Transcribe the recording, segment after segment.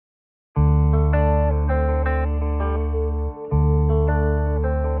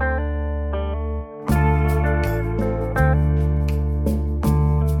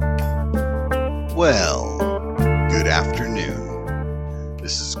Well, good afternoon.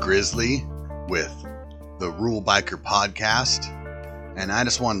 This is Grizzly with the Rural Biker Podcast, and I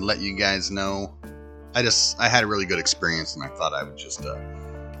just wanted to let you guys know I had a really good experience, and I thought I would just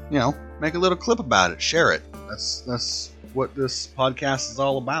make a little clip about it, share it. That's what this podcast is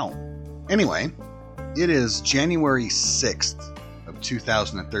all about. Anyway, it is January 6th of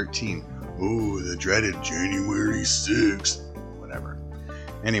 2013. Ooh, the dreaded January 6th. Whatever.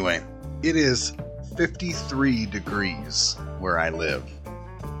 Anyway, it is 53 degrees where I live.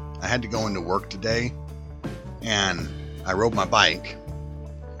 I had to go into work today, and I rode my bike.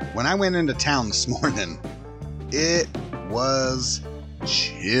 When I went into town this morning, it was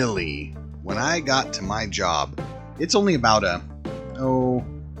chilly. When I got to my job, it's only about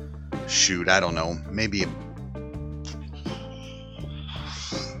maybe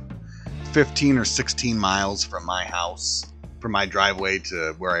 15 or 16 miles from my house, from my driveway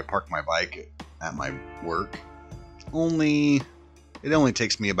to where I park my bike at my work. It only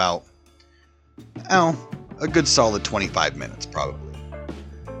takes me about a good solid 25 minutes probably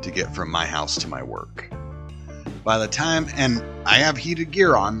to get from my house to my work. By the time, and I have heated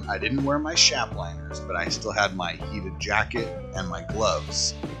gear on, I didn't wear my shaft liners, but I still had my heated jacket and my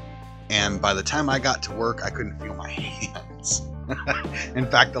gloves. And by the time I got to work, I couldn't feel my hands. In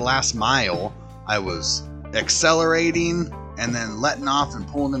fact, the last mile, I was accelerating and then letting off and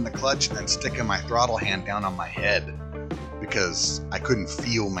pulling in the clutch and then sticking my throttle hand down on my head because I couldn't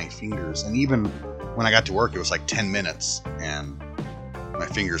feel my fingers. And even when I got to work, it was like 10 minutes and my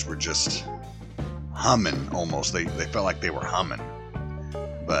fingers were just humming almost. They felt like they were humming.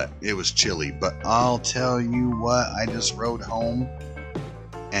 But it was chilly. But I'll tell you what, I just rode home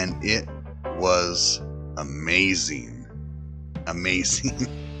and it was amazing. Amazing.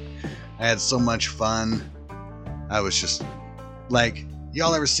 I had so much fun. I was just like,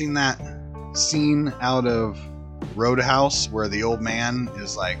 y'all ever seen that scene out of Roadhouse where the old man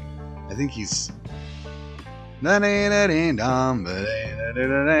is like, I think he's whatever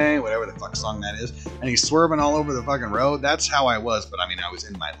the fuck song that is, and he's swerving all over the fucking road? That's how I was, but I mean, I was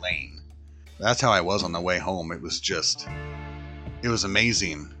in my lane. That's how I was on the way home. It was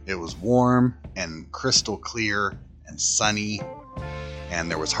amazing. It was warm and crystal clear and sunny, and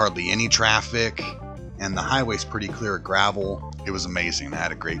there was hardly any traffic, and the highway's pretty clear of gravel. It was amazing. I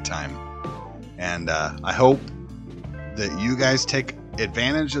had a great time, and I hope that you guys take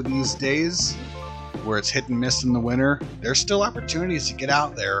advantage of these days where it's hit and miss in the winter. There's still opportunities to get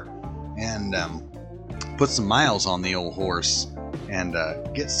out there and put some miles on the old horse and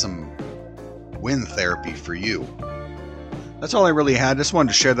get some wind therapy for you. That's all I really had. Just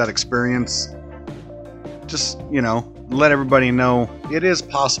wanted to share that experience. Just, let everybody know it is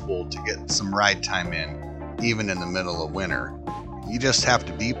possible to get some ride time in, even in the middle of winter. You just have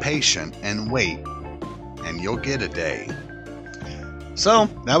to be patient and wait, and you'll get a day. So,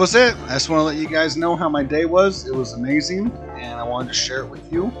 that was it. I just want to let you guys know how my day was. It was amazing, and I wanted to share it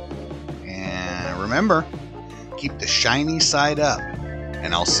with you. And remember, keep the shiny side up,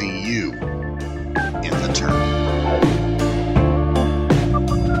 and I'll see you in the turn.